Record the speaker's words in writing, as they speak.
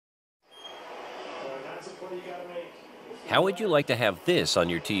How would you like to have this on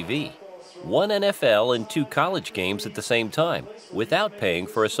your TV? One NFL and two college games at the same time, without paying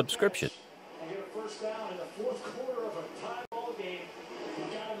for a subscription.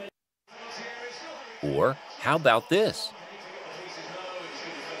 Or how about this?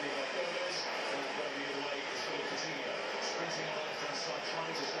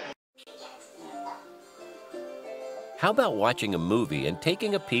 How about watching a movie and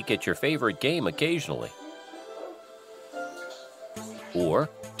taking a peek at your favorite game occasionally? Or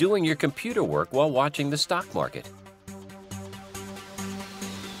doing your computer work while watching the stock market?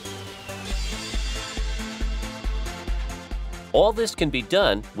 All this can be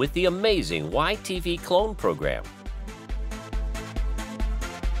done with the amazing YTV Clone program.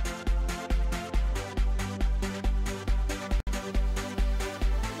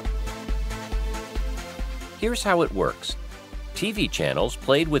 Here's how it works. TV channels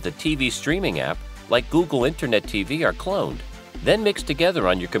played with a TV streaming app like Google Internet TV are cloned, then mixed together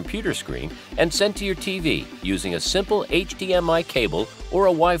on your computer screen and sent to your TV using a simple HDMI cable or a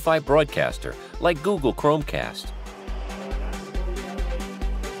Wi-Fi broadcaster like Google Chromecast.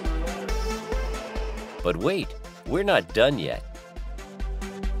 But wait, we're not done yet.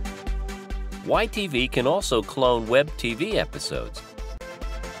 YTV can also clone web TV episodes,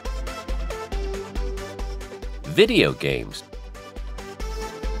 video games,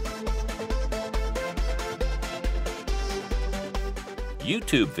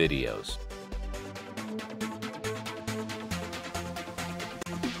 YouTube videos,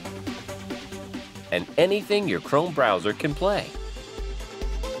 and anything your Chrome browser can play.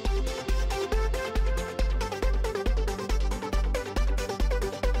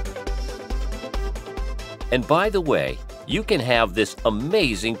 And by the way, you can have this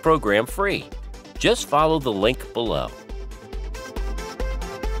amazing program free. Just follow the link below.